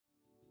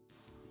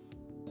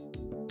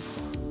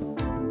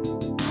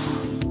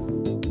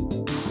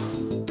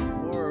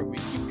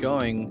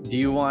going, do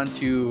you want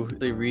to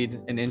read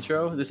an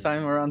intro this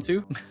time around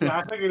too? Yeah,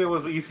 I figured it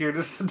was easier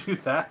just to do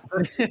that.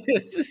 Hey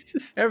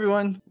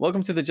everyone,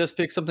 welcome to the Just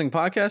Pick Something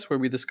podcast where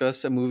we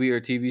discuss a movie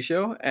or TV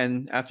show.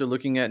 And after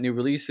looking at new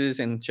releases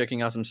and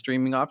checking out some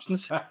streaming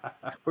options,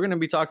 we're going to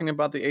be talking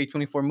about the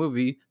A24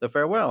 movie, The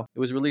Farewell. It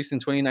was released in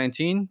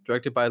 2019,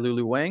 directed by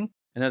Lulu Wang.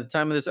 And at the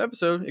time of this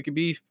episode, it could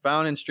be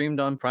found and streamed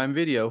on Prime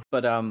Video.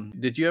 But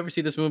did you ever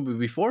see this movie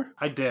before?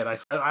 I did. I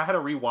had to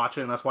rewatch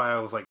it, and that's why I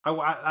was like,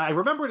 I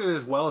remembered it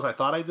as well as I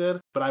thought I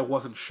did, but I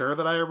wasn't sure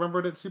that I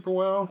remembered it super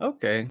well.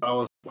 Okay.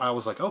 I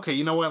was like, okay,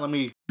 you know what? Let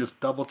me just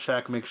double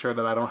check, make sure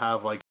that I don't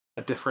have like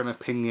a different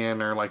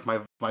opinion or like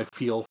my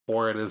feel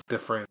for it is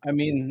different. I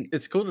mean,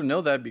 it's cool to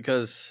know that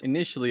because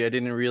initially I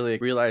didn't really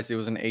realize it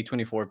was an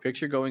A24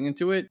 picture going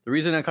into it. The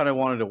reason I kind of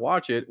wanted to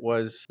watch it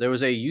was there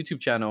was a YouTube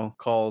channel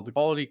called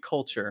Quality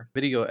Culture,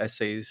 video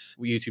essays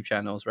YouTube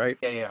channels, right?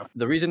 Yeah.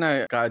 The reason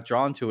I got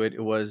drawn to it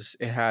was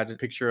it had a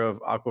picture of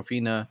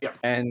Awkwafina. Yeah.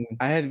 And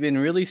I had been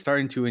really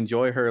starting to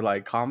enjoy her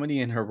like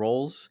comedy and her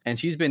roles. And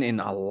she's been in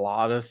a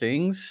lot of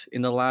things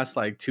in the last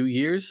like 2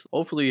 years.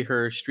 Hopefully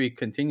her streak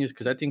continues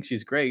because I think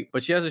she's great.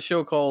 But she has a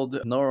show called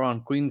Nora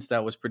on Queens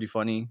that was pretty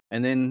funny.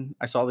 And then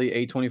I saw the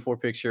A24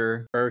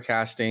 picture, her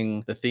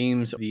casting, the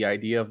themes, the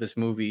idea of this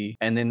movie,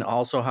 and then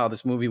also how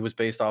this movie was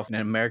based off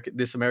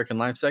This American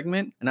Life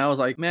segment. And I was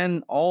like,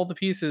 man, all the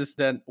pieces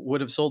that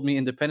would have sold me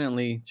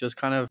independently just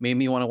kind of made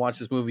me want to watch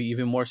this movie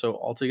even more so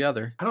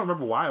altogether. I don't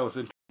remember why I was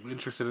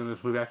interested in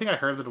this movie. I think I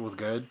heard that it was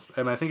good,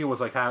 and I think it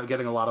was like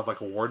getting a lot of like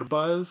award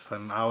buzz,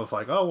 and I was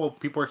like, oh well,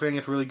 people are saying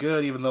it's really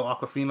good, even though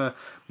Awkwafina,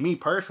 me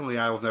personally,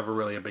 I was never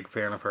really a big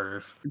fan of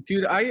hers.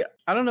 Dude, I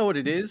don't know what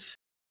it is.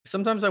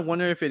 Sometimes I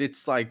wonder if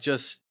it's like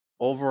just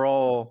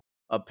overall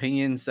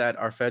opinions that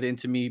are fed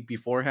into me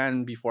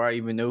beforehand before I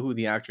even know who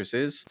the actress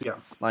is. Yeah.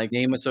 Like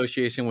name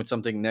association with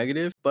something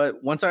negative.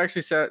 But once I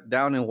actually sat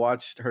down and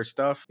watched her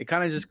stuff, it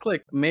kind of just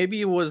clicked.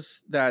 Maybe it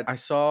was that I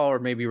saw or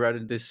maybe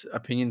read this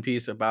opinion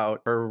piece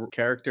about her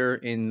character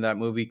in that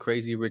movie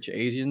Crazy Rich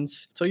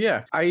Asians. So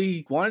yeah,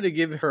 I wanted to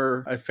give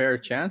her a fair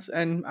chance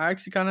and I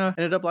actually kind of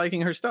ended up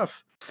liking her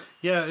stuff.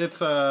 Yeah,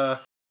 it's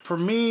for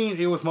me,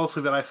 it was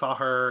mostly that I saw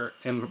her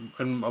in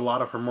a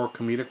lot of her more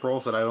comedic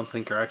roles that I don't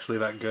think are actually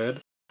that good.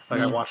 Like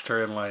I watched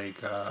her in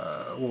like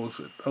what was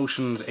it,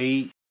 Ocean's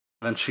 8,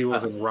 then she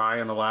was in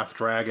Raya and the Last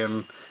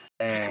Dragon,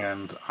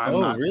 and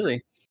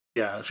Really?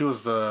 Yeah, she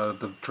was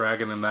the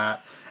dragon in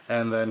that,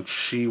 and then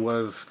she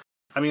was.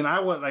 I mean,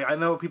 I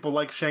know people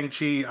like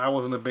Shang-Chi. I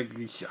wasn't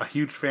a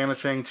huge fan of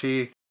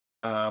Shang-Chi,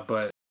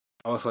 but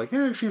I was like,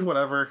 yeah, she's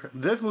whatever.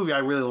 This movie, I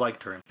really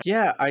liked her in.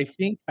 Yeah, I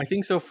think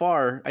so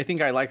far. I think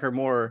I like her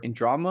more in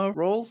drama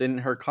roles than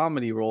her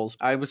comedy roles.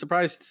 I was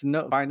surprised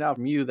to find out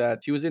from you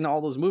that she was in all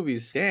those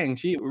movies. Dang,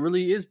 she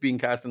really is being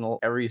cast in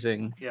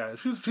everything. Yeah,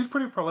 she's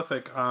pretty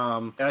prolific.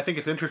 And I think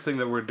it's interesting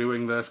that we're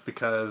doing this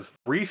because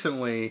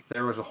recently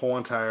there was a whole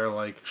entire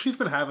like she's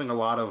been having a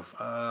lot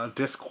of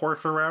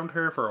discourse around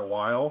her for a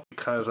while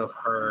because of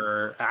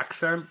her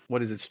accent.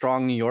 What is it?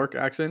 Strong New York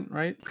accent,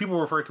 right?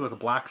 People refer to it as a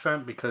black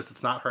accent because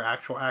it's not her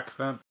actual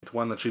accent. It's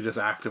one that she just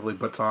actively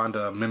puts on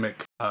to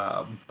mimic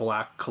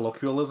black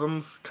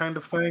colloquialisms kind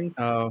of thing.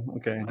 Oh,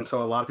 okay. And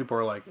so a lot of people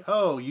are like,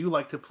 oh, you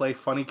like to play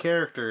funny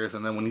characters,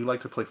 and then when you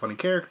like to play funny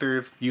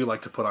characters, you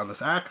like to put on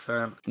this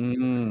accent.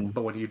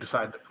 But when you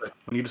decide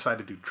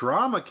to do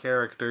drama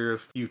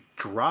characters, you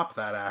drop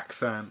that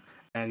accent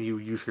and you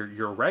use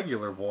your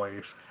regular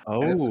voice.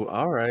 Oh,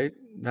 all right.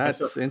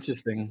 That's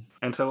interesting.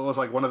 And so it was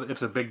like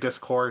it's a big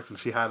discourse, and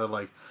she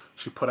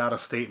put out a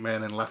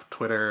statement and left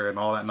Twitter and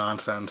all that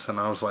nonsense. And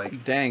I was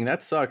like, dang,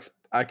 that sucks.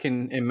 I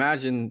can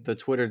imagine the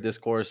Twitter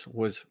discourse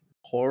was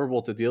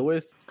horrible to deal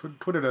with.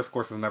 Twitter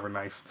discourse is never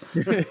nice.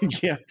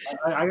 Yeah.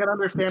 I can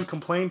understand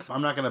complaints.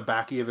 I'm not going to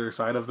back either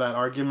side of that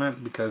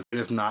argument because it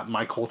is not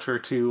my culture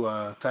to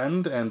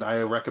offend, and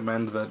I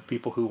recommend that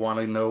people who want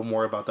to know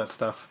more about that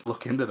stuff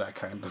look into that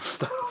kind of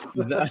stuff.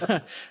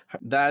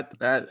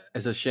 that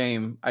is a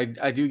shame. I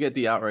do get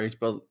the outrage,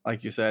 but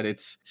like you said,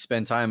 it's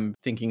spend time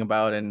thinking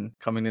about and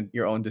coming to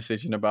your own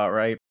decision about,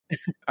 right?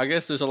 I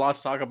guess there's a lot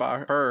to talk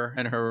about her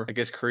and her, I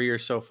guess, career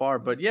so far.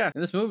 But yeah, in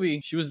this movie,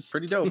 she was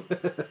pretty dope.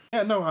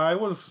 Yeah, no, I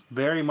was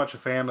very much a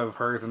fan of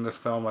hers in this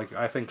film. Like,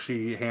 I think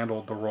she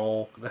handled the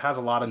role. It has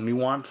a lot of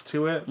nuance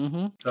to it.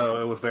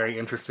 So it was very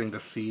interesting to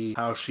see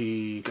how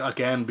she,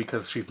 again,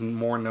 because she's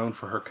more known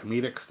for her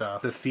comedic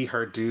stuff, to see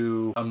her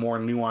do a more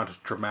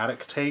nuanced,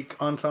 dramatic take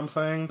on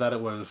something, that it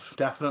was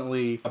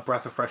definitely a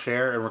breath of fresh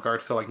air in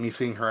regards to, like, me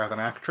seeing her as an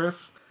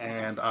actress.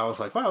 And I was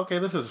like, wow, okay,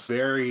 this is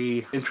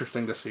very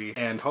interesting to see.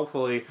 And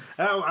hopefully,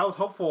 I was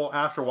hopeful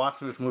after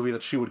watching this movie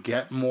that she would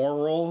get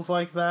more roles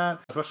like that,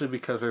 especially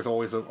because there's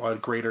always a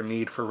greater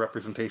need for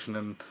representation,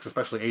 and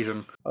especially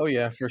Asian. Oh,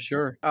 yeah, for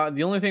sure.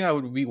 The only thing I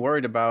would be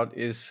worried about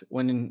is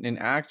when an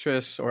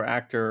actress or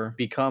actor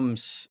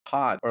becomes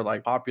hot or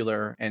like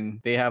popular and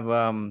they have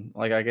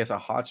like, I guess, a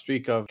hot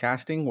streak of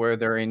casting where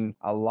they're in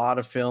a lot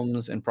of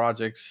films and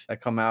projects that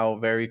come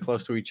out very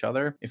close to each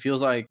other. It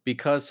feels like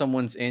because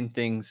someone's in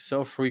things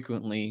so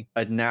frequently,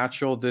 a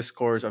natural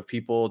discourse of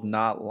people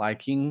not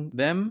liking seeing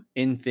them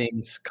in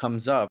things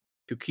comes up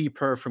to keep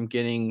her from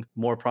getting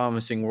more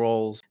promising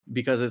roles,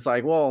 because it's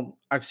like, well,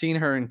 I've seen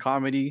her in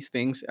comedy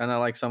things and I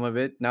like some of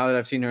it. Now that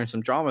I've seen her in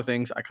some drama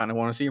things, I kind of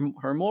want to see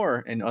her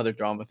more in other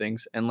drama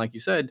things. And like you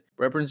said,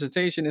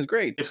 representation is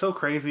great. It's so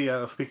crazy.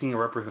 Speaking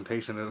of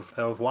representation,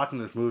 I was watching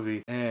this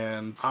movie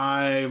and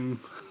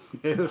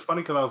it was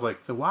funny because I was like,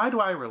 why do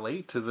I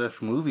relate to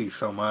this movie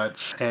so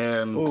much?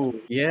 And oh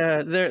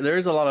yeah,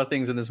 there's a lot of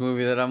things in this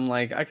movie that I'm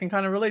like, I can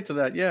kind of relate to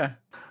that. Yeah.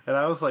 And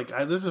I was like,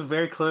 this is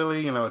very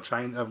clearly,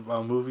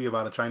 a movie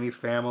about a Chinese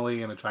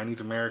family and a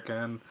Chinese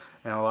American,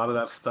 and a lot of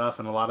that stuff,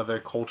 and a lot of their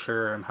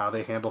culture and how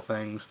they handle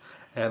things.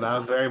 And I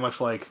was very much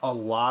like, a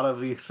lot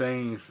of these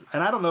things,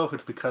 and I don't know if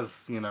it's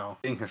because,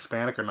 being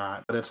Hispanic or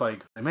not, but it's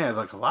like, man, it's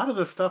like a lot of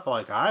this stuff,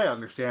 like, I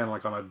understand,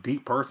 like, on a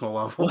deep personal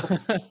level.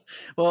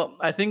 Well,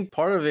 I think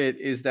part of it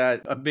is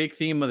that a big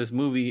theme of this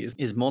movie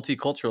is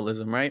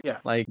multiculturalism, right? Yeah.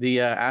 Like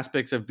the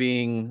aspects of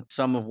being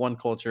some of one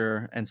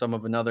culture and some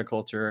of another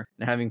culture,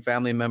 and having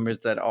family members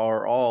that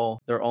are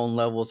all their own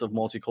levels of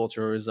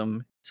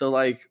multiculturalism. So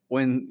like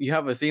when you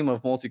have a theme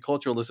of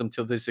multiculturalism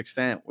to this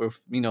extent with,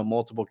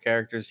 multiple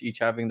characters each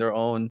having their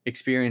own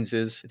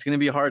experiences, it's going to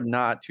be hard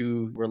not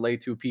to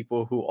relate to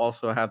people who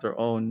also have their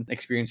own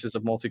experiences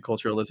of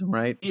multiculturalism,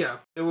 right? Yeah,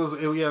 it was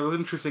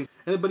interesting.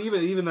 But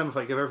even then,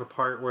 like there's a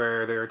part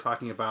where they're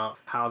talking about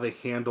how they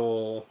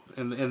handle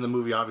in the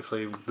movie.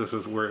 Obviously, this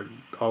is where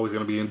always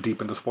going to be in deep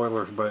into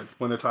spoilers. But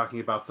when they're talking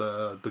about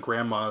the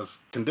grandma's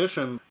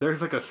condition, there's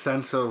like a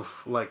sense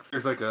of like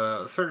there's like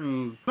a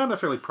certain, not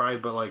necessarily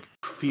pride, but like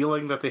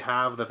feeling that they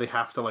have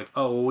to like,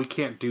 oh well, we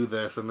can't do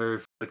this, and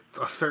there's like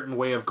a certain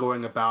way of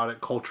going about it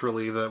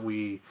culturally that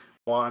we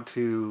want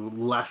to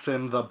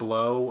lessen the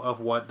blow of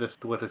what this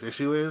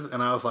issue is.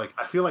 And I was like,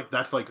 I feel like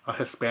that's like a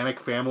Hispanic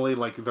family,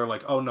 like they're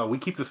like, oh no, we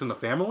keep this in the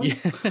family.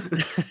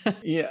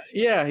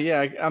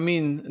 Yeah. I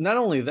mean, not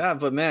only that,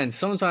 but man,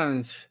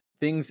 sometimes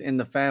things in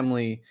the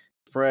family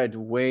spread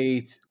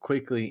way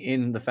quickly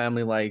in the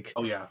family. Like,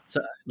 oh yeah,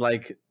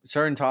 like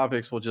certain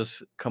topics will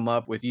just come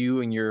up with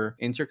you and your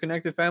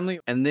interconnected family,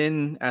 and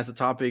then as the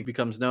topic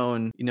becomes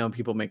known,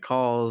 people make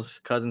calls,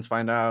 cousins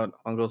find out,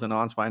 uncles and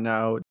aunts find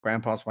out,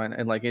 grandpas find out,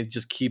 and like it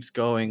just keeps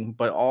going,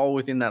 but all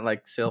within that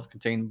like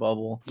self-contained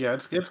bubble. Yeah,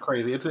 it's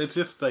crazy. It's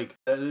just like,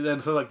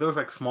 and so like those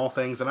like small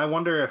things, and I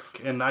wonder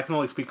if, and I can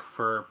only speak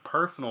for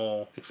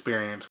personal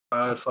experience.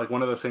 It's like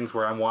one of those things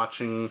where I'm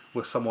watching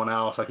with someone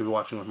else. I could be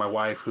watching with my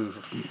wife, who's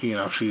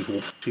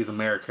she's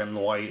American,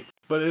 white.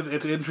 But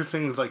it's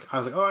interesting. It's like I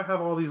was like, oh, I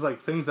have all these like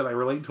things that I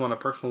relate to on a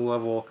personal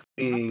level,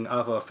 being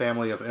of a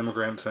family of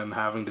immigrants and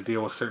having to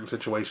deal with certain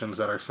situations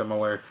that are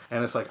similar.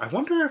 And it's like, I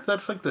wonder if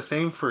that's like the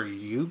same for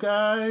you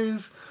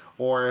guys,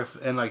 or if,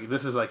 and like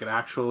this is like an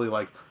actually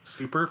like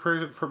super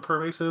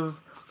pervasive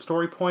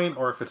story point,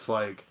 or if it's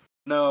like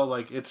no,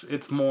 like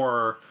it's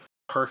more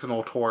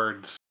personal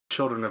towards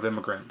children of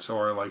immigrants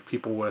or like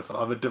people with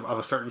of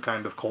a certain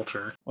kind of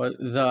culture. What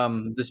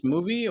this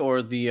movie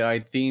or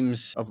the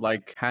themes of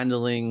like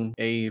handling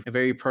a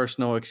very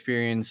personal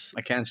experience,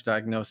 a cancer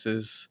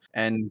diagnosis,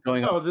 and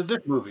going Oh,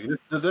 this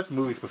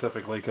movie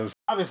specifically, because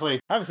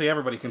obviously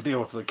everybody can deal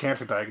with the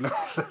cancer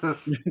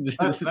diagnosis.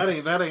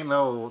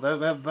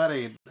 that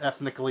ain't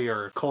ethnically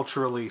or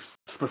culturally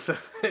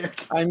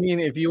specific. I mean,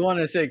 if you want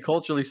to say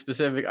culturally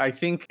specific, I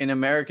think in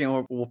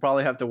American we'll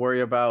probably have to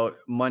worry about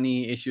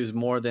money issues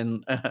more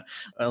than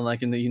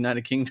like in the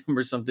United Kingdom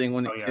or something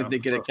when if they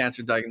get a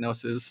cancer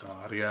diagnosis.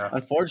 God, yeah.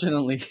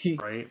 Unfortunately,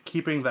 right.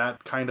 Keeping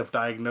that kind of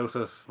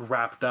diagnosis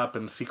wrapped up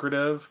and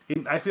secretive.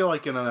 I feel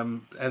like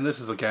and this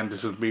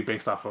is me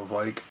based off of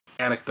like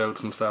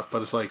anecdotes and stuff,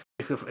 but it's like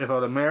if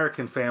an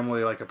American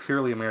family, like a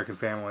purely American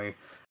family,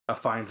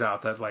 finds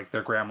out that like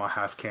their grandma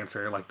has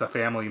cancer, like the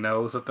family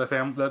knows that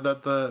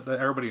that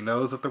everybody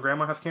knows that the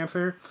grandma has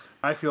cancer.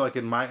 I feel like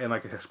in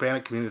like a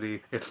Hispanic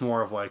community, it's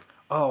more of like,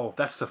 oh,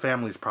 that's the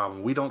family's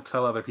problem. We don't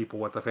tell other people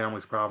what the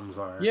family's problems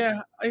are.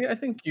 Yeah, I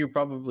think you're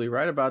probably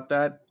right about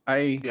that. But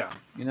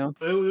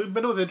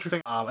it was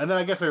interesting. And then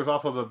I guess there's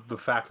also the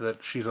fact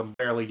that she's a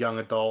fairly young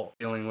adult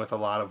dealing with a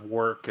lot of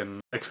work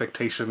and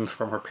expectations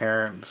from her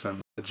parents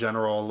and the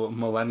general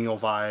millennial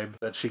vibe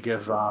that she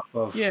gives off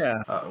of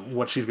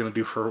what she's going to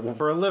do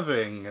for a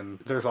living. And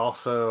there's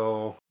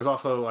also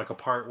like a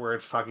part where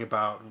it's talking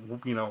about,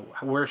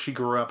 where she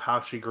grew up,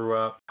 how she grew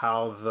up,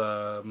 how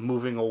the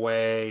moving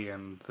away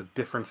and the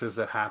differences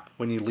that happen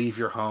when you leave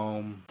your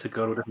home to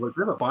go to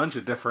there's a bunch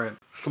of different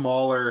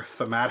smaller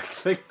thematic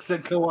things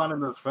that go on in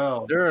this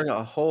film. There are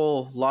a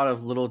whole lot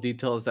of little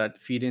details that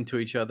feed into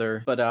each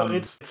other, but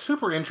it's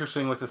super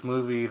interesting with this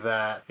movie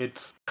that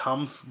it's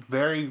a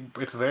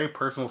very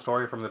personal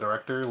story from the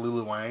director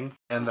Lulu Wang,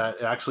 and that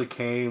it actually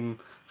came.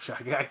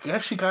 I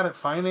guess she got it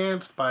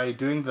financed by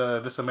doing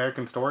This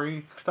American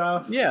Story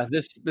stuff. Yeah,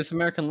 This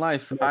American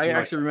Life. I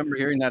actually remember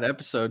hearing that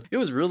episode. It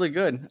was really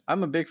good.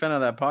 I'm a big fan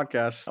of that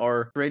podcast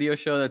or radio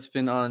show that's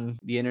been on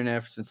the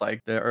internet since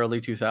like the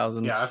early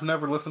 2000s. Yeah, I've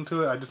never listened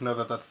to it. I just know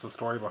that that's the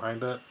story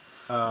behind it.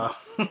 Uh,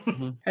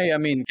 Hey, I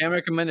mean, can't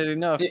recommend it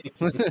enough.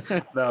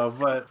 no,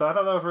 but so I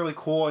thought that was really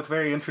cool. It's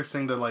very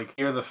interesting to like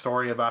hear the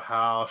story about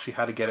how she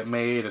had to get it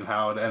made and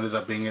how it ended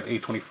up being at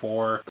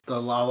A24. A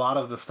lot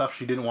of the stuff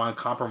she didn't want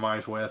to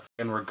compromise with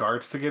in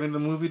regards to getting the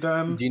movie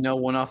done. Do you know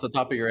one off the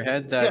top of your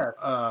head that?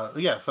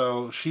 Yeah.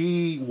 So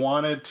she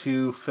wanted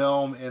to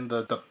film in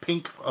the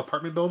pink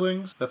apartment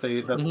buildings that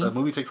the Mhm.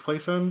 movie takes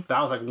place in.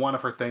 That was like one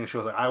of her things. She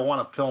was like, I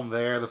want to film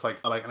there. That's like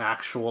an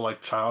actual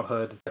like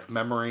childhood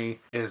memory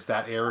is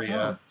that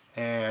area.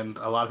 Oh, And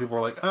a lot of people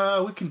were like,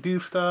 "Oh, we can do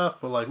stuff,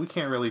 but like we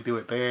can't really do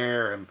it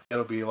there, and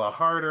it'll be a lot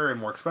harder and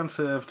more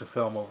expensive to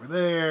film over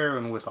there,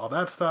 and with all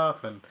that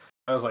stuff." And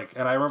I was like,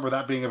 and I remember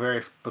that being a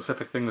very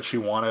specific thing that she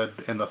wanted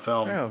in the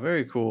film. oh,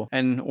 very cool.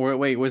 And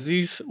wait, was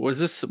this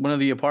one of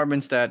the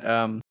apartments that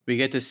we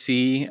get to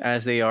see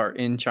as they are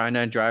in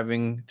China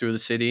driving through the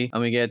city,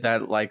 and we get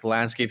that like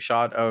landscape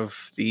shot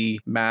of the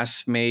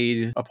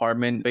mass-made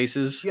apartment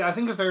bases? Yeah, I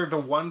think that they're the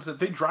ones that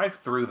they drive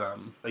through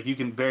them. Like you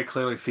can very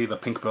clearly see the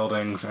pink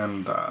buildings,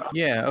 and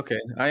Yeah, okay.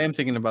 I am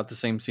thinking about the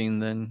same scene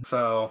then.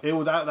 so it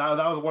was that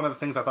was one of the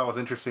things I thought was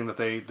interesting that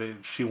they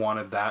she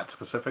wanted that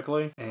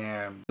specifically,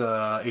 and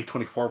the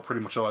A24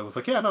 pretty much was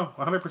like, yeah, no,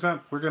 100%,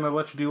 we're gonna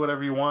let you do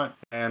whatever you want,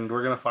 and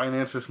we're gonna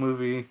finance this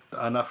movie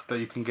enough that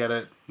you can get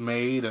it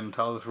made and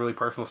tell this really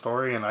personal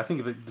story. And I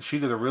think that she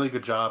did a really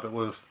good job. It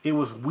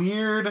was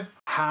weird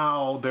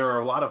how there are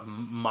a lot of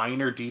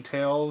minor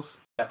details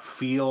that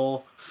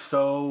feel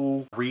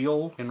so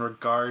real in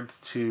regards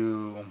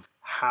to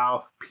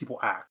how people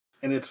act.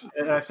 And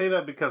I say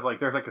that because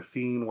like there's like a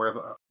scene where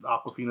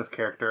Aquafina's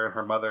character and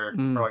her mother are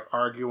Mm. like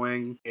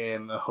arguing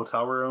in a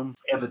hotel room,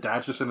 and the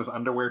dad's just in his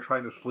underwear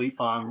trying to sleep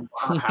on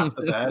half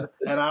the bed.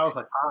 And I was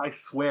like, I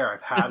swear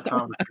I've had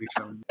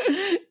conversations.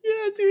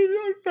 Yeah, dude,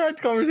 I've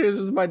had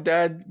conversations with my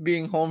dad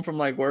being home from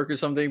like work or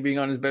something, being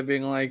on his bed,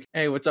 being like,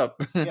 "Hey, what's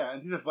up?" Yeah,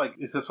 and he just like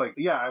it's just like,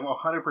 yeah, I'm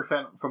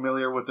 100%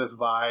 familiar with this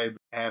vibe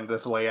and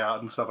this layout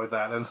and stuff like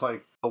that. And it's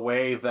like the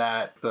way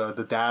that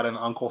the dad and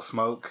uncle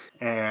smoke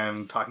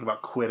and talking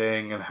about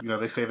quitting, and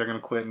they say they're gonna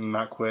quit and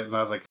not quit, and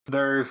I was like,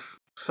 there's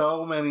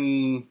so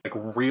many like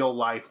real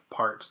life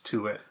parts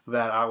to it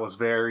that I was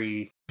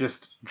very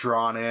just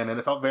drawn in, and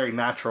it felt very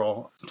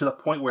natural to the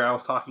point where I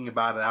was talking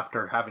about it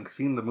after having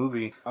seen the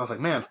movie. I was like,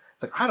 man,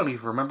 it's like I don't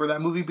even remember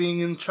that movie being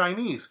in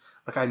Chinese.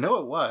 Like I know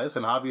it was,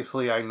 and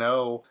obviously I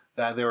know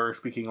that they were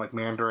speaking like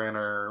Mandarin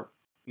or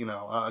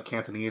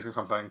Cantonese or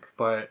something.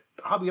 But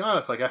I'll be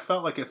honest, like I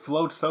felt like it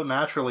flowed so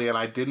naturally, and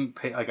I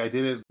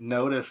didn't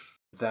notice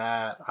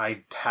that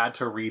I had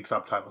to read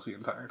subtitles the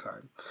entire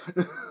time.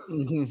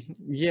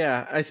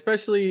 Yeah,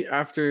 especially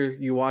after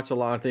you watch a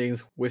lot of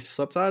things with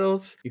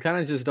subtitles, you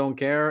kind of just don't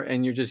care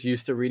and you're just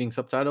used to reading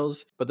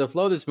subtitles. But the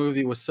flow of this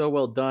movie was so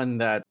well done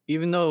that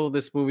even though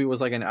this movie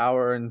was like an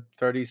hour and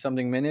 30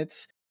 something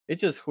minutes, it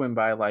just went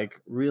by like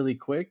really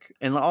quick.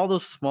 And all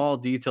those small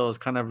details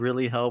kind of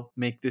really help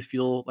make this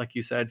feel, like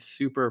you said,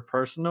 super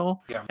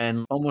personal Yeah.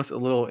 and almost a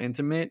little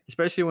intimate,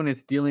 especially when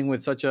it's dealing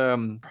with such a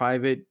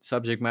private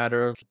subject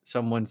matter,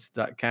 someone's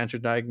cancer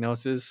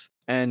diagnosis.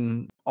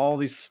 And all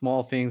these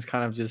small things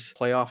kind of just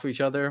play off each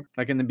other.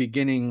 Like in the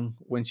beginning,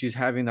 when she's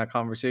having that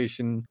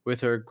conversation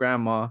with her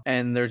grandma,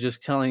 and they're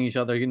just telling each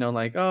other,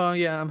 like, "Oh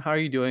yeah, how are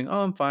you doing?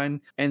 Oh, I'm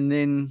fine." And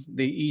then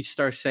they each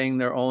start saying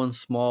their own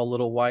small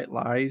little white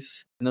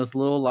lies. And those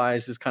little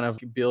lies just kind of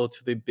build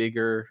to the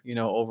bigger,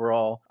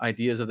 overall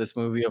ideas of this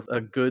movie of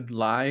a good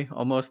lie,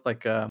 almost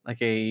like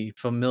a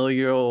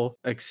familial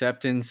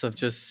acceptance of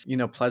just,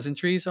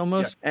 pleasantries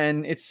almost. Yeah.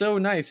 And it's so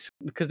nice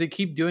because they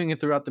keep doing it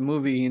throughout the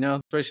movie,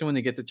 especially when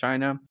they get to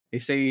China. They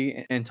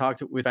say and talk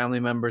with family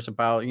members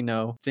about,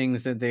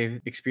 things that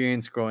they've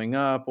experienced growing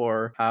up,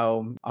 or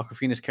how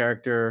Aquafina's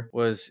character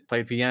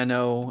played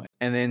piano.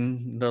 And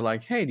then they're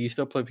like, "Hey, do you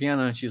still play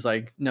piano?" And she's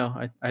like,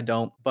 "No, I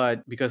don't."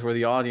 But because we're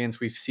the audience,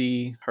 we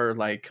see her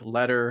like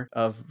letter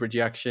of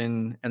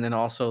rejection. And then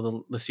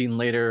also the scene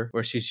later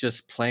where she's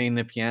just playing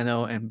the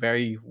piano and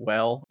very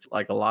well,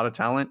 like a lot of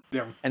talent.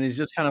 Yeah. And it's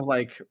just kind of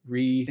like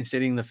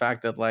reinstating the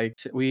fact that like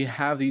we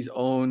have these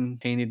own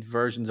painted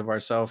versions of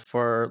ourselves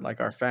for like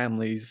our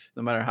families,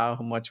 no matter how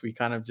much we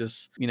kind of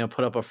just,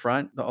 put up a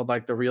front,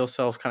 like the real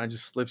self kind of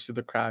just slips through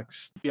the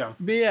cracks. Yeah.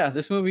 But yeah,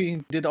 this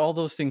movie did all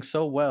those things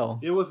so well.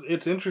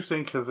 It's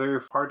interesting because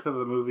there's parts of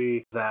the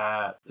movie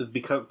that is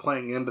because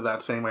playing into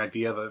that same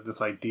idea, that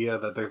this idea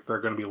that they're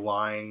going to be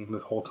lying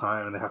this whole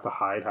time and they have to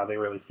hide how they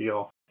really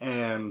feel.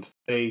 And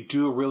they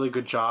do a really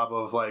good job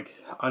of like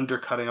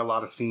undercutting a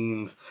lot of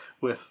scenes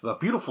with a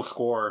beautiful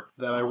score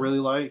that I really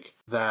like,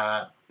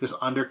 that just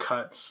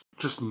undercuts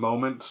just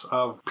moments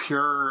of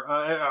pure,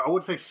 I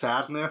would say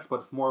sadness,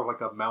 but more of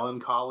like a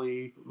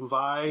melancholy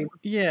vibe.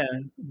 Yeah,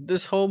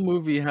 this whole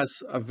movie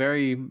has a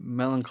very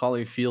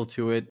melancholy feel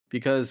to it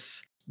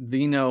because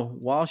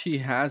while she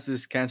has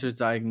this cancer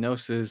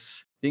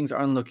diagnosis, things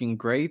aren't looking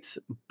great,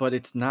 but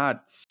it's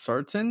not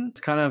certain. It's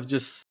kind of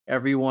just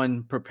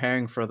everyone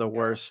preparing for the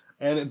worst.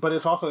 But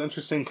it's also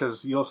interesting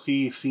because you'll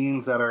see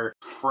scenes that are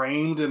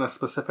framed in a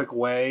specific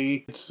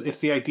way. It's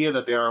the idea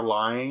that they are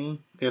lying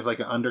is like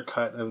an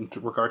undercut in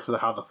regards to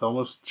how the film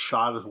was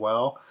shot as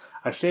well.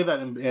 I say that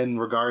in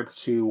regards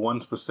to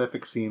one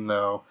specific scene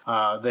though.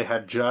 They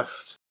had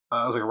just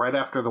it was like right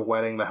after the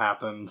wedding that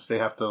happens, they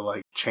have to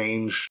like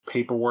change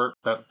paperwork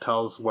that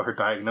tells what her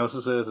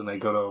diagnosis is, and they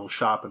go to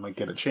shop and like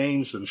get it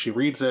changed, and she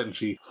reads it and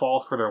she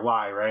falls for their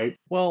lie, right?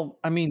 Well,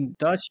 I mean,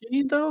 does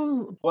she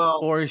though? Well,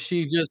 Or is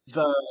she just,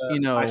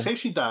 I say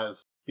she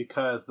does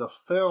because the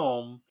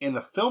film, in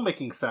the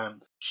filmmaking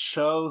sense,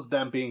 shows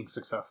them being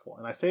successful.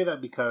 And I say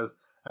that because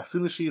as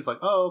soon as she's like,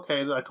 "Oh,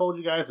 okay, I told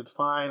you guys it's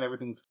fine.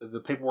 Everything's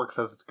the paperwork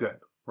says it's good,"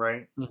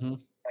 right? Mhm.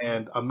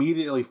 And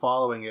immediately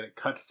following it, it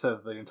cuts to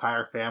the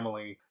entire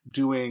family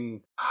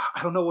doing,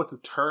 I don't know what the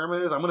term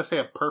is. I'm going to say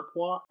a perp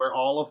walk, where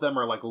all of them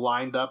are like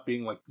lined up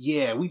being like,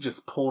 yeah, we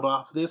just pulled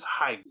off this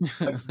heist.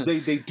 Like,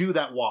 they do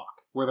that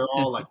walk where they're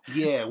all like,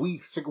 yeah,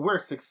 we're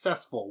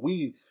successful.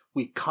 We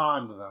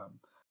conned them.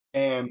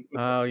 And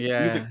Oh, the music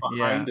yeah, yeah.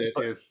 behind it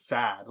But is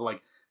sad.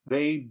 Like,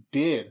 they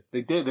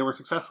were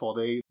successful.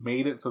 They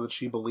made it so that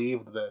she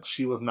believed that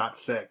she was not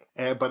sick.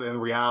 But in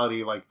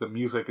reality, like the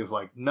music is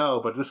like, no,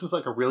 but this is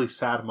like a really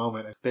sad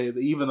moment.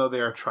 Even though they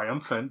are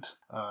triumphant,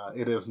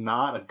 it is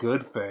not a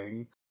good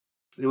thing.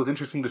 It was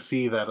interesting to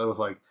see that it was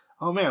like,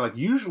 oh man, like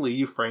usually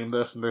you frame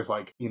this and there's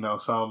like,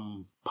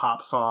 some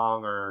pop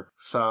song or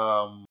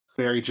some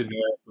very generic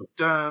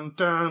dun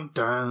dun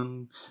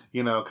dun,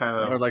 kind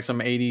of. or like some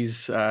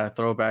 80s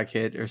throwback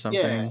hit or Yeah.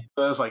 something.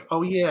 So it's like,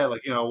 oh yeah,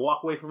 like,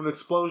 walk away from an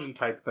explosion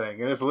type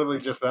thing. And it's literally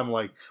just them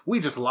like, we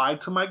just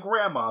lied to my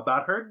grandma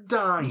about her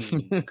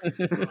dying.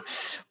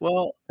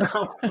 Well, I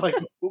was like,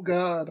 oh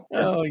god.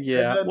 oh And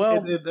yeah. then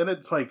Well, then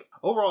it's like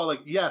overall,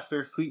 like, yes,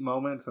 there's sweet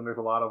moments and there's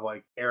a lot of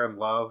like care and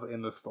love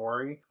in the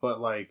story,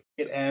 but like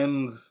it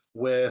ends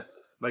with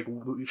like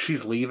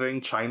she's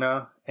leaving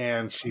China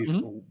and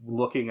she's mhm.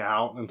 looking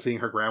out and seeing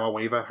her grandma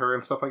wave at her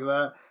and stuff like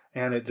that,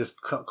 and it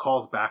just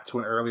calls back to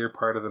an earlier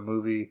part of the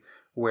movie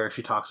where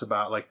she talks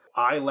about like,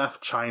 I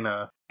left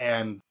China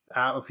and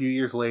a few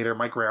years later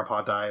my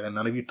grandpa died and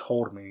none of you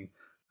told me,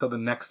 so the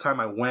next time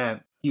I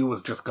went he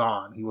was just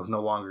gone, he was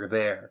no longer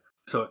there.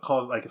 So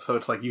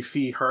it's like you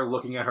see her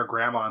looking at her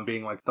grandma and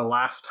being like, the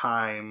last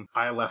time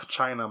I left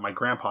China my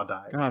grandpa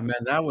died. God,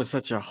 man, that was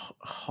such a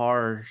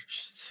harsh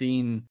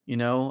scene,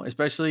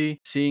 especially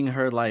seeing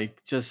her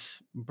like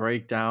just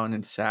break down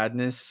in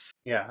sadness.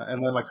 Yeah,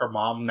 and then like her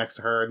mom next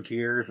to her in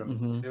tears, and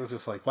Hmm. it was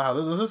just like, wow,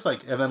 this is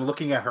like. And then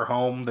looking at her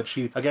home, that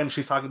she's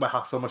talking about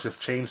how so much has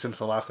changed since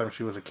the last time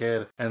she was a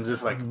kid, and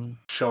just like Hmm.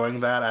 showing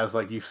that as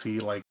like you see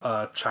like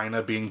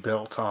China being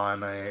built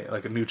on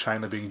a new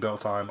China being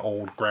built on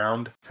old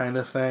ground kind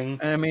of thing.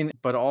 I mean,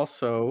 but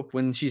also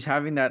when she's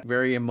having that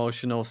very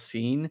emotional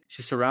scene,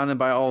 she's surrounded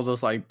by all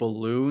those like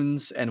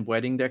balloons and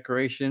wedding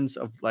decorations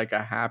of like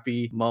a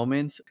happy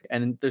moment.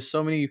 And there's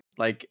so many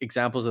like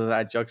examples of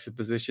that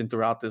juxtaposition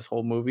throughout this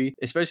whole movie,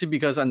 especially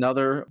because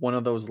another one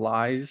of those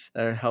lies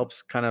that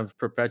helps kind of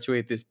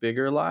perpetuate this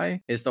bigger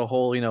lie is the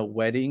whole,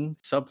 wedding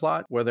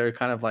subplot where they're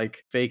kind of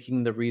like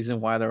faking the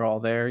reason why they're all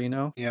there.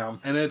 Yeah,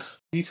 and it's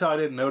detail I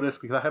didn't notice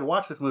because I had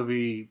watched this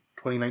movie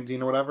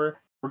 2019 or whatever.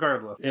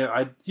 Regardless,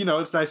 yeah,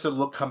 it's nice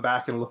to come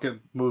back and look at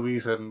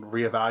movies and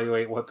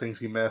reevaluate what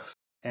things you missed.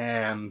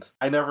 And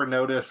I never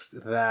noticed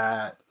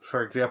that,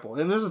 for example,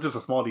 and this is just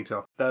a small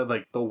detail, that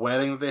like the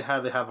wedding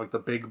that they have like the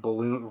big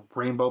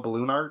rainbow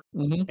balloon arch.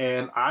 Hmm.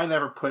 And I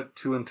never put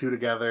two and two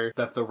together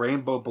that the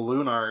rainbow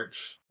balloon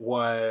arch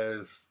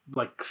was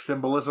like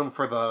symbolism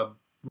for the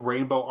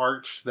rainbow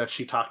arch that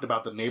she talked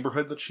about, the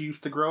neighborhood that she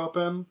used to grow up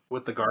in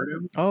with the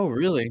garden. Oh,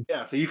 really?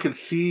 Yeah, so you can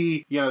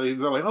see, they're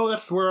like, oh,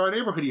 that's where our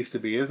neighborhood used to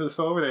be. Is this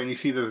over there? And you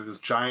see there's this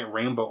giant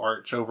rainbow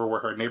arch over where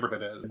her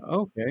neighborhood is.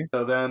 Okay.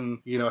 So then,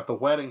 at the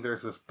wedding,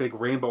 there's this big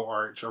rainbow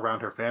arch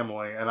around her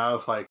family. And I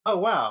was like, oh,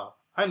 wow,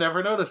 I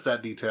never noticed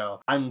that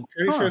detail. I'm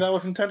pretty sure that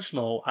was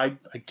intentional. I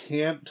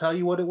can't tell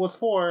you what it was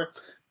for,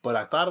 but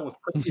I thought it was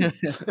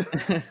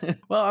pretty.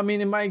 Well, I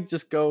mean, it might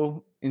just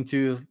go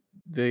into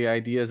the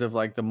ideas of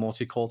like the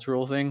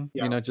multicultural thing,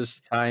 Yeah.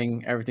 just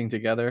tying everything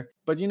together.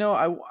 But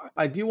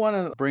I do want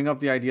to bring up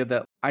the idea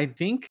that I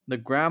think the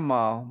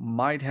grandma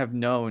might have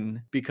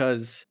known,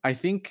 because I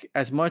think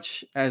as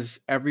much as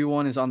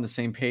everyone is on the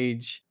same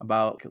page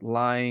about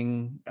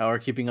lying or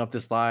keeping up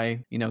this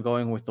lie,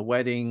 going with the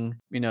wedding,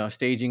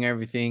 staging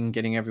everything,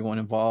 getting everyone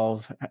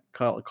involved,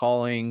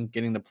 calling,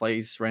 getting the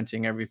place,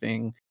 renting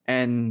everything.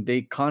 And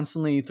they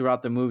constantly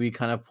throughout the movie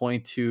kind of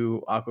point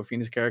to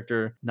Aquafina's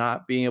character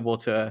not being able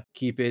to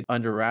keep it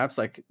under wraps,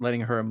 like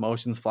letting her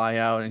emotions fly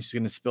out and she's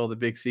going to spill the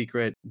big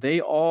secret. They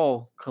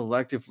all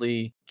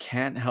collectively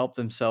can't help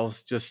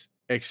themselves just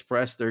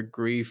express their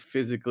grief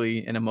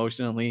physically and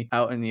emotionally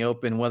out in the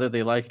open, whether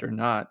they like it or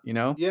not, you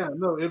know? Yeah,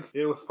 no,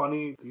 it was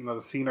funny,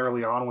 the scene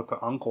early on with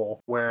the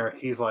uncle where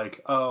he's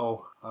like,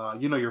 "Oh,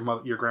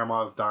 your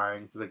grandma's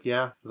dying." He's like,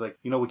 "Yeah." He's like,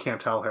 "We can't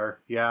tell her."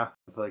 Yeah.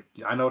 He's like,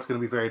 "I know it's going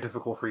to be very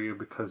difficult for you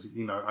because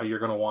you're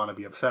going to want to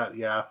be upset."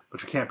 Yeah,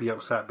 but you can't be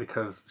upset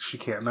because she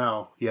can't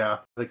know. Yeah,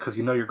 like because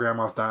your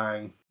grandma's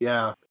dying.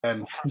 Yeah,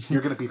 and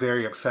you're going to be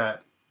very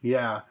upset.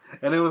 Yeah,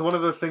 and it was one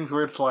of those things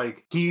where it's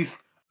like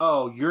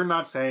oh, you're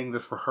not saying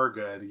this for her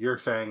good. You're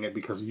saying it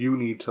because you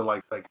need to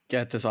like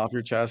get this off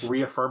your chest.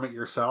 reaffirm it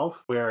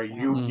yourself. Where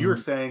you're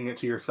saying it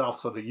to yourself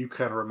so that you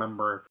can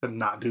remember to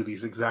not do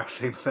these exact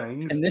same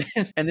things.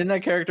 And then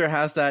that character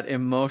has that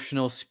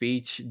emotional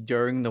speech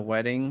during the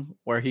wedding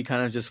where he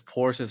kind of just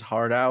pours his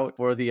heart out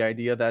for the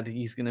idea that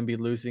he's going to be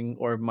losing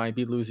or might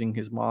be losing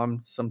his mom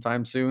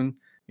sometime soon.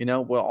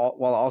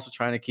 While also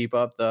trying to keep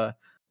up the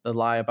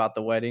lie about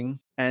the wedding.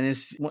 And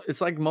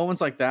it's like moments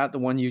like that, the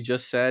one you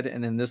just said,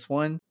 and then this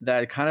one,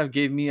 that kind of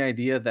gave me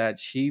idea that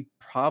she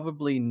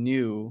probably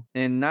knew,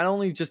 and not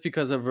only just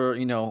because of her,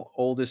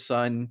 oldest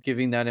son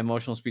giving that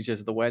emotional speech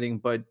at the wedding,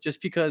 but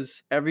just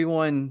because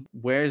everyone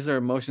wears their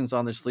emotions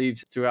on their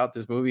sleeves throughout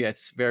this movie at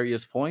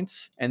various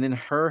points. And then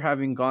her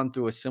having gone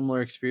through a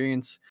similar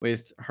experience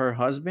with her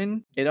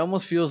husband, it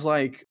almost feels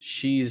like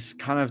she's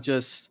kind of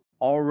just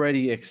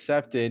already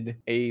accepted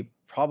a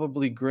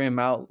probably grim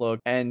outlook.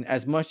 And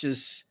as much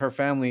as her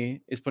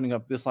family is putting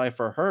up this lie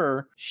for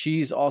her,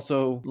 she's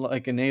also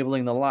like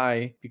enabling the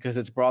lie because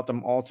it's brought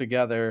them all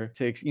together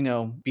to,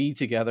 be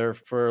together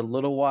for a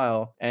little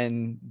while.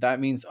 And that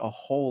means a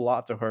whole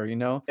lot to her,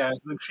 Yeah,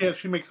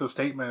 she makes a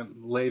statement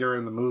later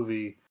in the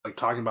movie, like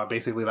talking about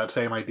basically that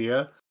same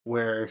idea,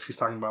 where she's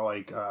talking about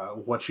like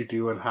what you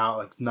do and how,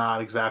 like, not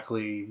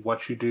exactly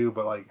what you do,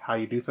 but like how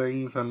you do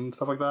things and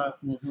stuff like that.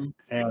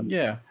 And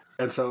Yeah.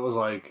 And so it was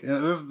like,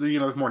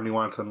 there's more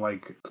nuance and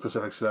like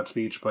specifics to that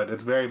speech, but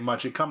it's very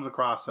much, it comes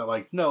across that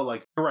like, no,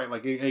 like, you're right,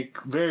 like it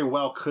very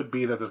well could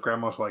be that this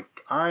grandma's like,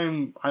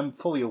 I'm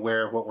fully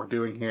aware of what we're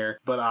doing here,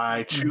 but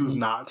I choose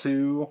not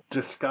to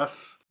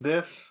discuss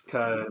this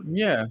because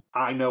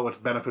I know it's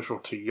beneficial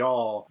to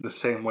y'all the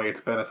same way it's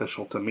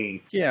beneficial to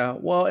me. Yeah,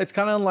 well, it's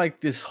kind of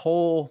like this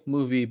whole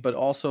movie, but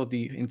also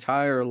the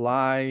entire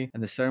lie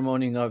and the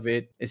ceremony of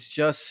it. It's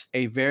just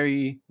a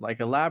very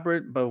like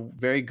elaborate but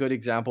very good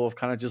example of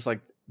kind of just like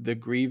the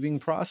grieving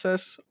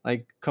process,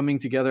 like coming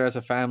together as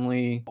a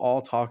family,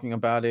 all talking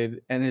about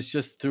it. And it's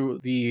just through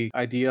the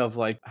idea of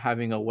like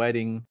having a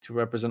wedding to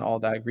represent all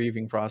that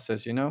grieving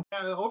process, Yeah,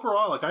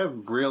 overall, like I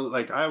really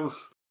like I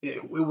was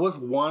it was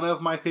one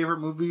of my favorite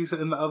movies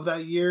of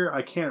that year.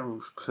 I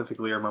can't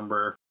specifically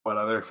remember what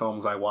other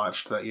films I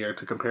watched that year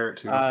to compare it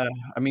to.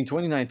 I mean,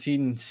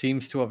 2019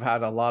 seems to have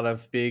had a lot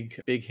of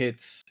big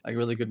hits, like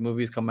really good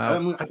movies come I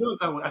out. mean, I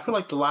feel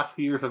like the last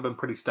few years have been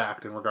pretty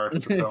stacked in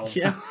regards to film.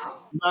 Yeah.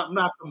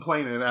 not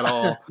complaining at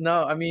all.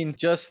 No, I mean,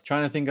 just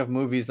trying to think of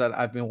movies that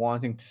I've been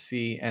wanting to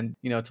see and,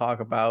 talk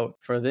about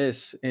for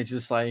this. It's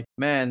just like,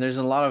 man, there's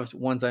a lot of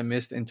ones I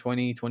missed in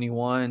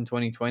 2021,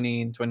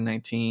 2020,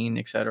 2019,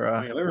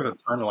 etc. Yeah, there was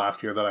a ton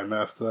last year that I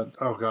missed that,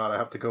 oh God, I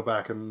have to go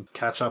back and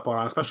catch up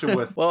on, especially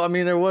with. Well, I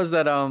mean, there was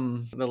that,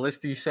 the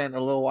list you sent a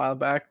little while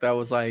back that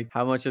was like,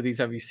 how much of these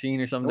have you seen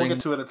or something? We'll get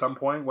to it at some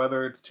point,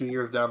 whether it's 2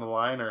 years down the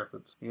line or if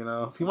it's,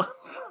 a few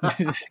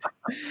months.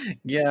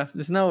 Yeah,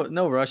 there's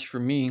no rush for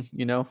me,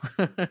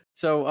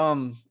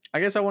 So, I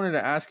guess I wanted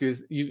to ask you,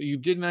 you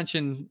did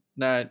mention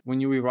that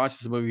when you rewatched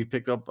this movie, you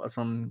picked up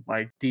some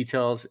like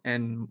details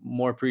and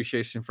more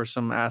appreciation for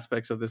some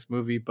aspects of this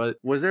movie. But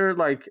was there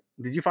like,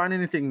 did you find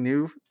anything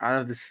new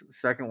out of this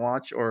second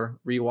watch or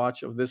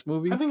rewatch of this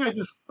movie? I think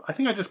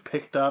I just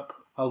picked up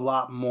a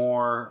lot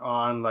more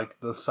on like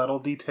the subtle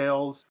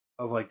details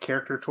of like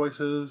character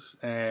choices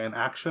and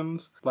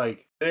actions.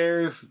 Like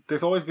there's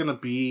always going to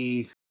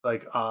be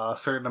like a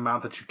certain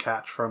amount that you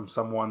catch from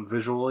someone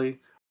visually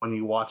when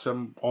you watch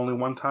them only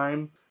one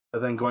time,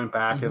 but then going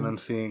back and then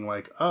seeing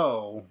like,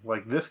 oh,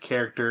 like this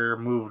character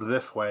moved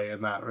this way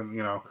and that,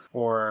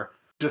 or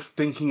just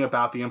thinking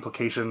about the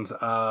implications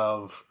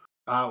of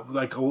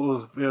like it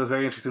was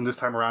very interesting this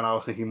time around. I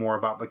was thinking more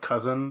about the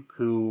cousin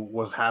who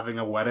was having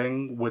a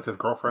wedding with his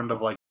girlfriend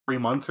of like 3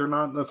 months or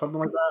not, or something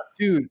like that.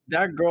 Dude,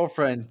 that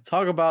girlfriend,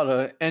 talk about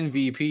a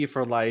MVP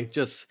for like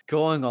just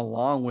going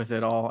along with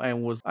it all.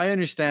 And I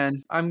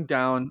understand, I'm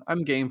down,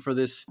 I'm game for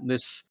this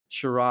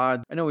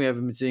charade. I know we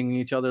haven't been seeing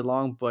each other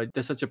long, but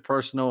there's such a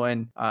personal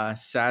and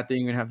sad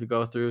thing you're gonna have to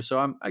go through.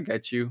 So I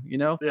get you,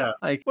 Yeah.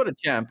 like what a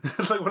champ.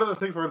 It's like one of the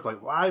things where it's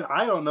like, well,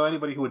 I don't know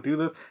anybody who would do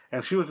this,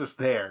 and she was just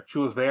there. She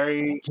was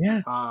very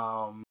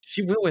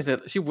She went with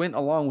it. She went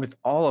along with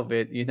all of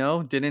it,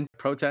 didn't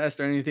protest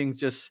or anything,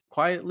 just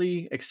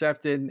quietly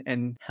accepted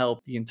and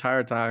helped the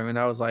entire time. And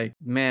I was like,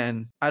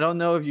 man, I don't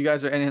know if you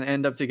guys are going to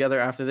end up together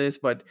after this,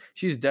 but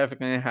she's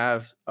definitely going to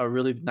have a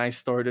really nice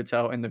story to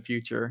tell in the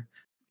future.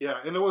 Yeah,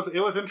 and it was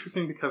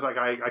interesting because like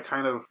I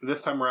kind of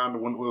this time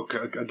around when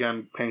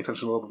again paying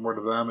attention a little bit more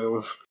to them, it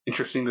was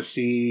interesting to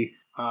see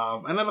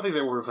And I don't think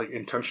there was like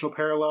intentional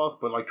parallels,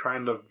 but like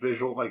trying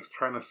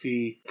to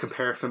see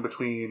comparison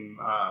between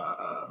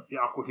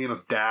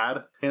Aquafina's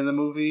dad in the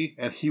movie,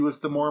 and he was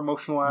the more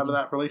emotional out of Mhm.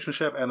 that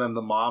relationship, and then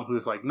the mom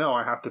who's like, no,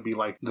 I have to be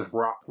like this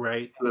rock,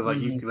 right? It was like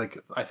you Mhm. like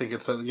I think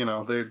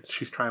it's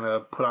she's trying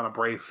to put on a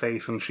brave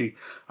face, and she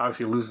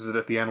obviously loses it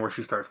at the end where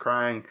she starts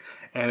crying,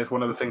 and it's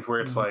one of the things where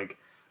it's Mhm. like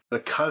the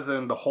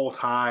cousin the whole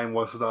time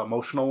was the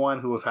emotional one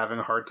who was having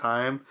a hard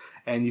time,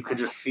 and you could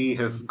just see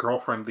his Mhm.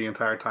 girlfriend the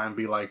entire time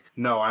be like,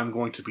 no, I'm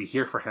going to be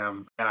here for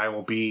him, and I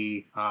will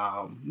be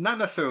not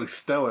necessarily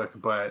stoic,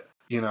 but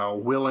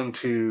willing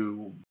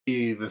to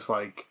be this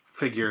like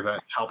figure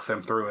that helps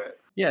him through it.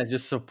 Yeah,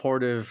 just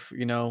supportive,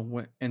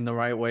 in the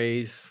right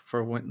ways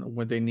for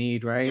when they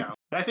need, right? Yeah,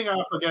 I think I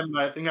also again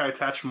I think I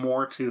attach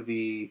more to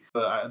the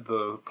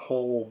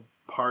whole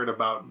part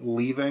about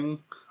leaving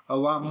a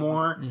lot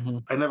more.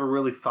 Mhm. I never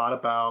really thought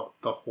about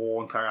the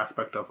whole entire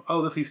aspect of,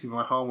 oh, this used to be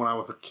my home when I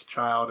was a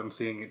child, and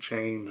seeing it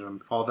change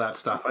and all that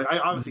stuff. I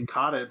obviously Mhm.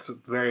 caught it. It's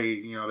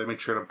very they make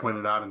sure to point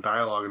it out in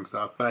dialogue and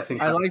stuff. But I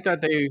think I that like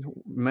that they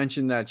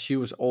mentioned that she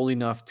was old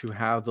enough to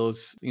have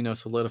those,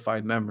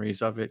 solidified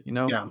memories of it,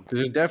 yeah, because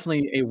there's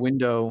definitely a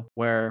window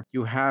where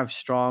you have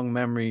strong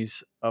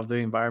memories of the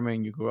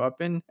environment you grew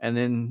up in, and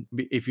then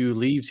if you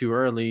leave too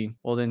early,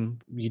 well, then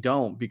you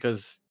don't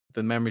because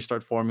the memories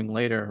start forming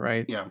later,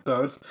 right? yeah.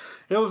 So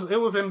it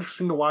was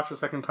interesting to watch a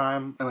second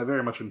time, and I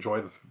very much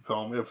enjoy this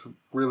film. It's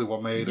really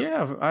well made.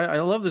 Yeah, I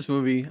love this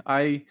movie.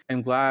 I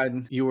am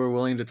glad you were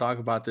willing to talk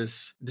about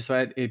this,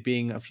 despite it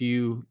being a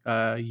few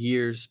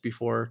years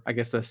before, I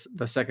guess,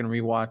 the second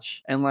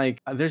rewatch. And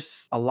like,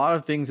 there's a lot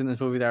of things in this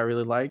movie that I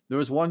really like. There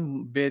was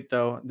one bit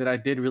though that I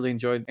did really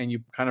enjoy, and you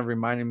kind of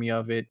reminded me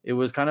of it. It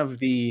was kind of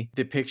the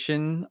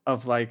depiction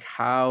of like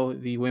how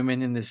the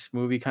women in this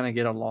movie kind of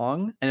get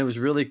along, and it was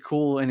really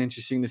cool and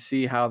interesting to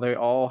see how they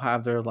all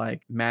have their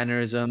like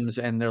mannerisms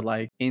and their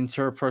like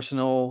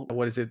interpersonal,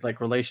 what is it, like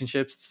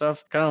relationships and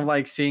stuff. Kind of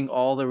like seeing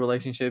all the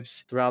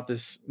relationships throughout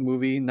this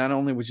movie, not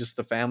only with just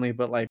the family,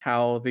 but like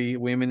how the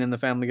women in the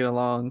family get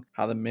along,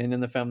 how the men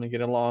in the family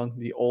get along,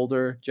 the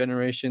older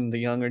generation, the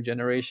younger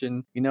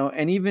generation,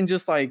 and even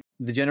just like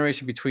the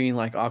generation between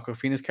like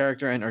Aquafina's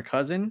character and her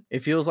cousin. It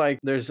feels like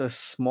there's a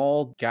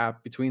small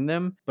gap between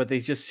them, but they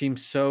just seem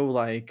so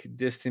like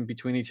distant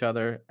between each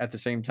other at the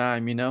same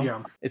time.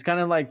 Yeah. It's kind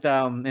of like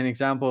an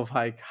example of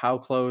like how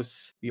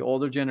close the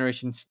older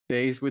generation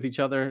stays with each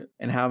other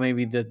and how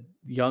maybe the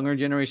younger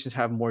generations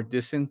have more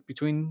distance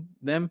between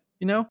them.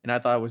 And I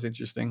thought it was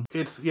interesting.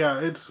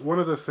 It's one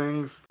of the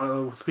things.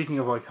 Speaking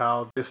of like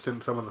how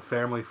distant some of the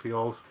family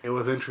feels,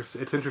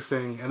 It's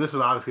interesting, and this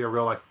is obviously a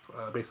real life,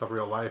 based off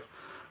real life.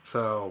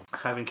 So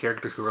having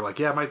characters who are like,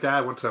 yeah, my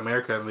dad went to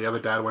America and the other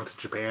dad went to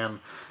Japan,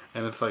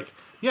 and it's like,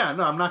 yeah,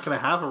 no, I'm not going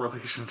to have a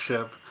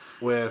relationship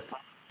with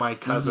my Hmm.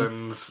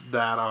 cousins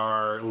that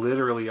are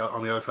literally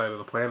on the other side of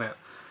the planet,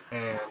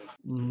 and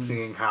Hmm.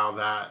 seeing how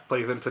that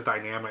plays into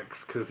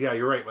dynamics. Because yeah,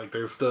 you're right. Like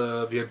there's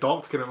the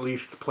adults can at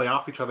least play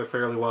off each other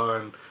fairly well,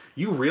 and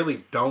you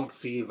really don't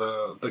see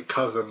the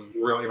cousin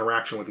real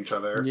interaction with each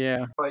other.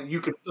 Yeah. But you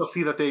could still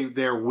see that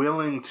they're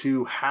willing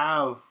to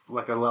have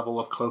like a level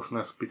of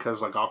closeness,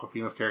 because like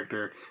Aquafina's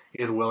character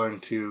is willing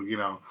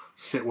to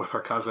sit with her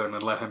cousin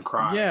and let him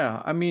cry.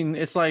 Yeah, I mean,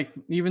 it's like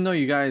even though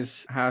you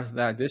guys have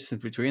that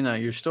distance between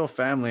that, you're still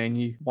family and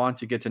you want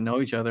to get to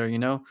know each other.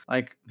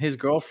 Like his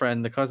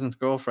girlfriend, the cousin's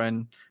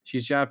girlfriend,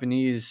 she's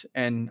Japanese,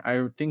 and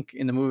I think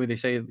in the movie they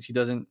say she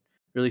doesn't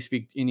really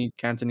speak any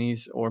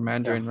Cantonese or Yeah,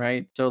 Mandarin,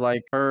 right? So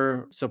like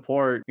her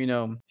support,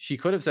 she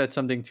could have said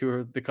something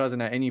to the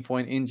cousin at any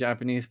point in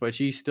Japanese, but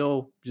she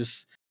still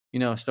just,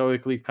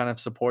 stoically kind of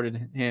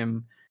supported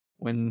him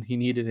when he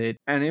needed it.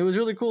 And it was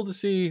really cool to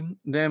see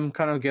them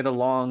kind of get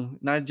along,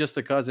 not just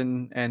the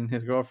cousin and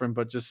his girlfriend,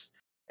 but just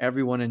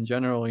everyone in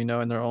general, in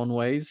their own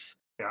ways.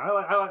 yeah.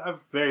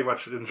 I've very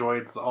much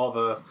enjoyed all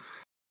the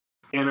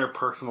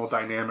interpersonal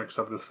dynamics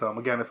of this film.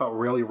 Again, it felt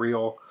really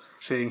real,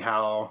 seeing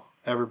how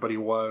everybody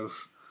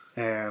was,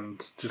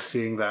 and just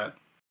seeing that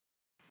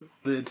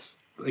it's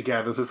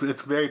again,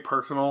 it's very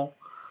personal.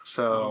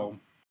 So,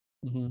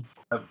 Hmm.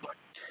 uh,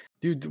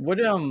 Dude, what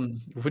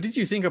did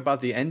you think about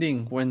the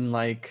ending when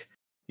like,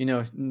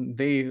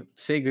 they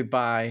say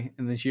goodbye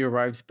and then she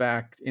arrives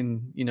back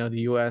in,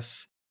 the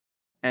US,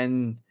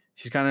 and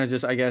she's kind of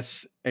just, I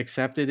guess,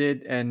 accepted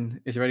it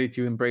and is ready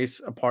to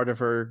embrace a part of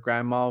her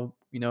grandma.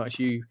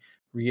 She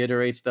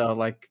reiterates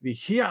the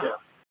yeah, "here"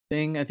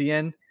 thing at the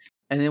end,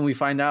 and then we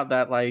find out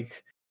that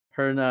like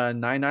her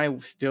nine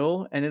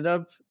still ended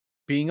up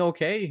being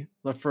okay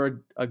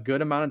for a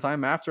good amount of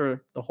time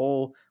after the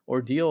whole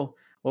ordeal.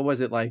 What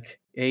was it, like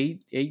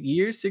 8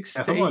 years, six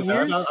yeah, to something eight like that.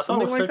 years, I thought it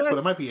something was like 6, that? but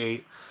it might be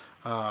 8.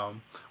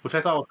 Which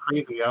I thought was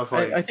crazy. I was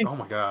I like, think, oh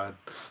my god.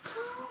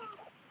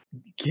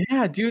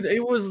 yeah, dude,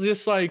 it was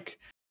just like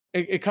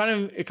it kind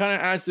of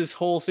adds this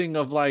whole thing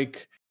of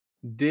like,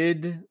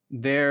 did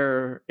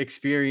their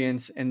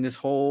experience and this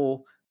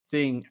whole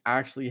thing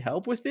actually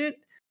help with it,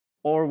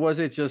 or was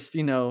it just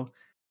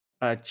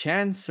a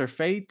chance or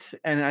fate?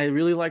 And I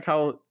really like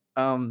how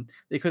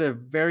they could have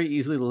very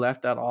easily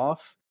left that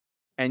off,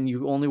 and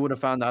you only would have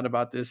found out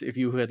about this if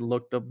you had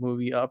looked the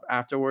movie up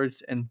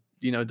afterwards and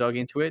dug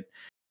into it.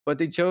 But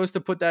they chose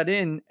to put that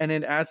in, and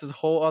it adds this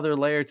whole other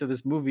layer to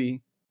this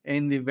movie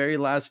in the very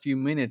last few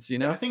minutes.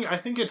 I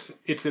think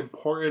it's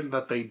important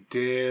that they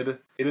did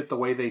it the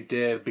way they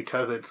did,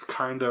 because it's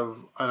kind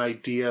of an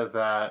idea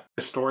that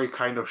the story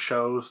kind of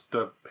shows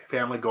the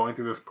family going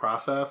through this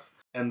process,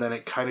 and then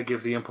it kind of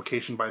gives the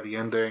implication by the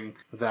ending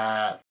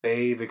that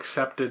they've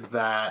accepted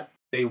that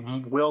they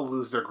will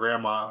lose their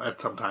grandma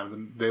at some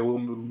time. They will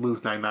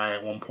lose Nai Nai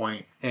at one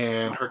point,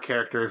 and her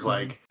character is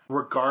like,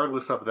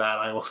 regardless of that,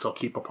 I will still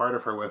keep a part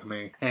of her with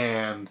me.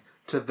 And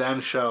to then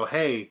show,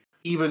 hey,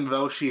 even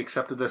though she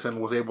accepted this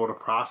and was able to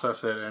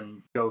process it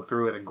and go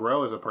through it and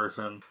grow as a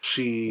person,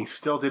 she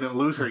still didn't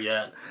lose her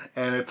yet.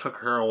 And it took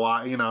her a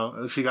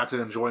while, she got to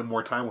enjoy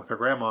more time with her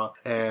grandma.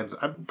 And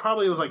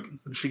probably it was like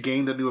she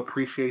gained a new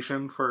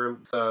appreciation for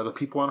the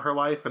people in her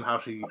life and how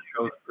she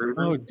goes through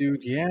them. Oh,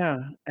 dude, yeah.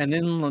 And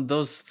then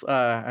those,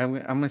 I'm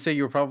going to say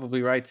you were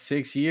probably right,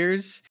 6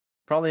 years.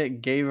 Probably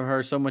gave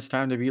her so much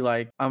time to be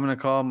like, I'm going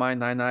to call my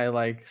Nai Nai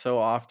like so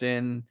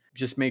often.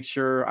 Just make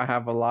sure I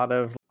have a lot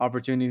of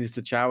opportunities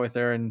to chat with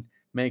her and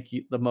make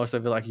the most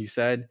of it, like you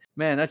said.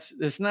 Man,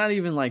 it's not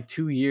even like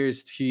 2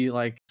 years she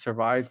like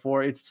survived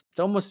for. It's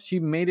almost, she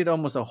made it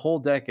almost a whole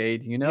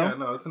decade. Yeah,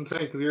 no, it's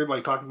insane, because you're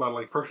like talking about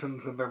like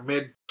persons in their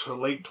mid to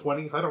late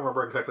 20s. I don't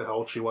remember exactly how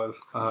old she was,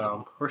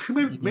 or she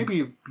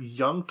maybe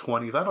young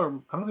 20s. I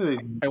don't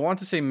think I want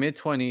to say mid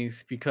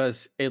 20s,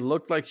 because it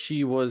looked like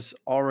she was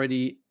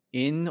already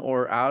in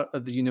or out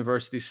of the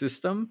university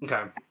system,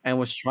 and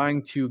was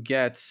trying to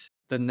get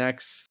the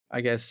next, I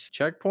guess,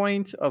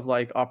 checkpoint of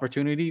like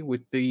opportunity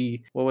with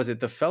the, what was it,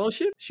 the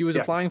fellowship she was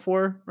applying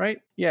for, right?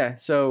 Yeah.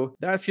 So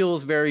that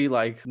feels very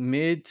like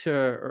mid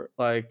to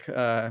like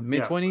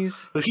mid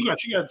 20s. So she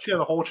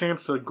had a whole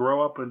chance to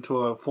grow up into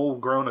a full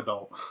grown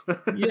adult.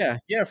 yeah,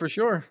 for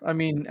sure. I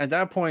mean, at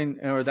that point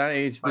or that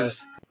age,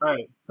 there's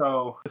Right.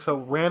 So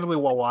randomly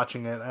while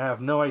watching it, I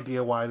have no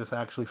idea why this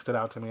actually stood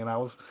out to me, and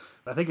I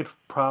think it's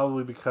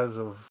probably because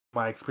of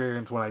my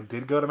experience when I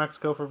did go to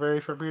Mexico for a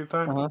very short period of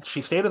time.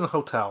 She stayed in the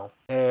hotel,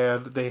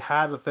 and they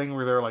had the thing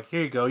where they're like,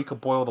 here you go, you can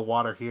boil the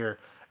water here.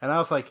 And I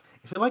was like,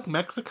 is it like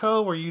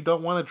Mexico where you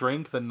don't want to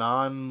drink the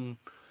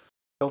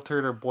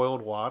non-filtered or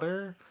boiled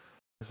water?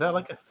 Is that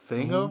like a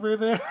thing over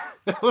there?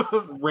 It was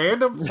a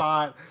random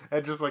thought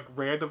and just like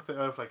random thing.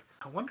 I was like,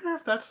 I wonder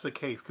if that's the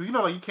case. Because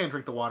like you can't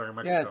drink the water in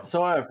Mexico. Yeah,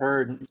 so I've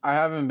heard. I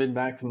haven't been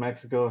back to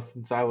Mexico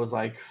since I was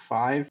like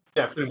 5.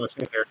 Yeah, pretty much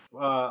there.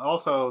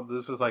 Also,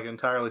 this is like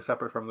entirely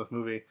separate from this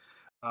movie.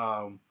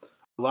 A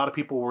lot of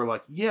people were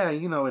like, yeah,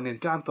 in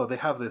Encanto, they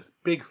have this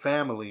big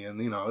family, and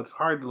it's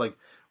hard to like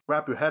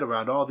wrap your head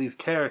around all these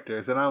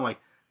characters. And I'm like,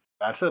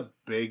 that's a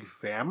big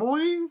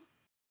family?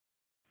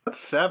 That's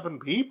 7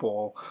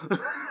 people.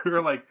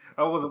 Or like,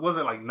 was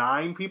it like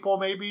 9 people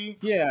maybe?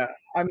 Yeah,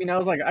 I mean, I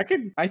was like,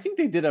 I think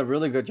they did a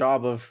really good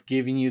job of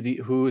giving you the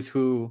who is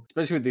who,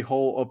 especially with the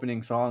whole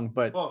opening song.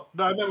 But well,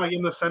 no, I meant like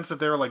in the sense that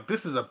they were like,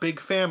 this is a big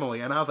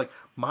family, and I was like,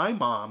 my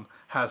mom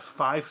has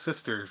 5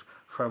 sisters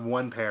from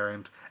one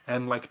parent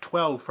and like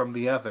 12 from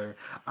the other.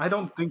 I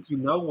don't think you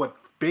know what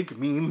big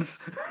means.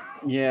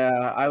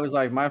 Yeah, I was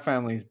like, my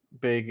family's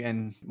big,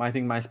 and I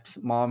think my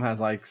mom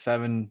has like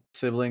 7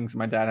 siblings.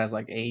 My dad has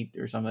like 8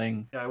 or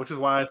something. Yeah, which is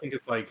why I think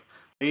it's like,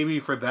 maybe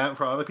for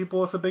other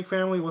people it's a big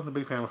family. It wasn't a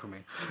big family for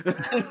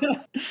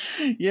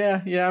me.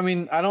 Yeah. I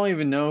mean, I don't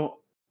even know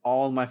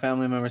all my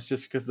family members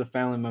just because the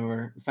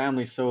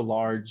family's so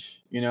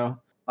large.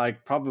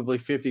 Like probably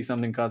 50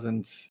 something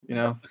cousins.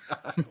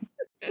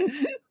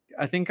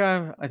 I think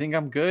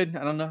I'm good.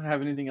 I don't know.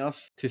 Have anything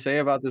else to say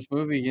about this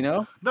movie?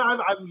 No,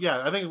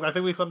 I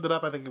think we summed it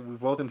up. I think we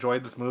both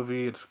enjoyed this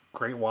movie. It's a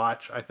great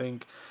watch. I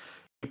think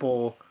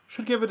people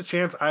should give it a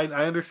chance. I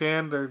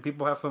understand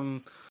people have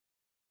some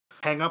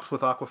hang-ups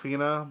with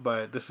Awkwafina,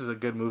 but this is a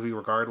good movie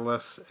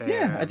regardless.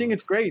 Yeah, I think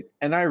it's great,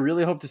 and I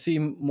really hope to see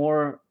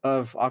more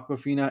of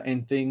Awkwafina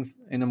in things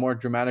in a more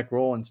dramatic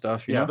role and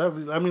stuff.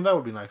 That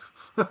would be nice.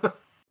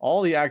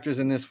 All the actors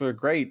in this were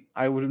great.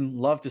 I would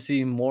love to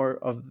see more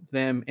of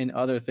them in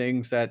other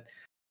things that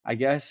I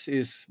guess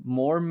is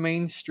more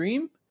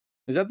mainstream.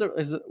 Is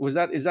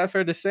that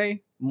fair to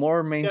say?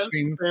 More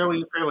mainstream?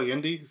 Yeah, fairly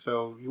indie,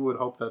 so you would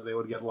hope that they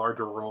would get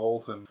larger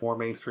roles and more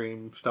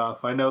mainstream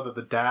stuff. I know that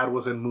the dad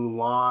was in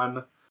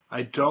Mulan.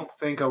 I don't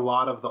think a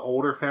lot of the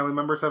older family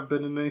members have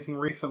been in anything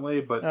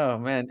recently, but... Oh,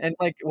 man. And,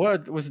 like,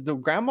 what? Was the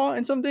grandma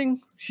in something?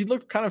 She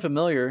looked kind of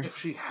familiar. If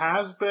she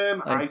has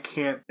been, I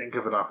can't think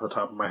of it off the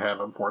top of my head,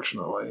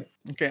 unfortunately.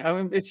 Okay, I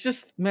mean, it's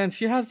just, man,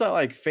 she has that,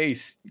 like,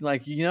 face,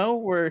 like,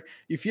 where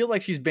you feel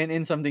like she's been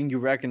in something you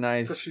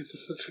recognize. Because she's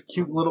just such a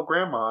cute little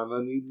grandma, and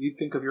then you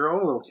think of your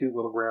own little cute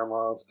little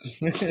grandma.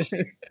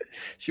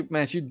 She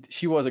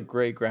was a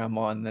great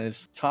grandma, and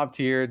this top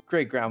tier,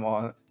 great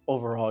grandma.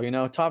 Overall,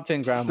 top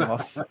 10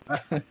 grandmas.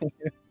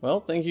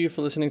 Well, thank you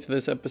for listening to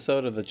this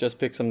episode of the Just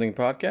Pick Something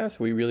podcast.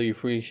 We really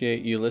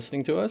appreciate you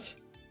listening to us.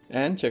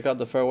 And check out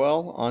The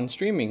Farewell on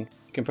streaming.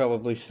 You can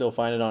probably still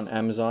find it on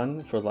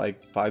Amazon for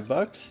like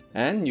 $5.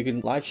 And you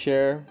can like,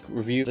 share,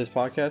 review this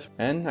podcast,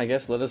 and I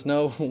guess let us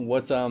know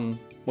what's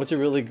a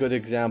really good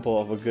example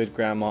of a good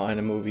grandma in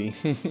a movie.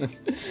 I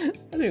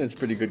think that's a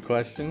pretty good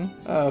question.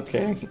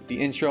 Okay.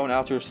 The intro and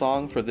outro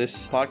song for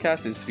this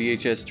podcast is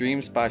VHS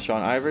Dreams by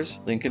Sean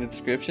Ivers. Link in the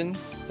description.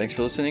 Thanks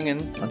for listening,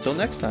 and until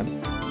next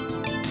time.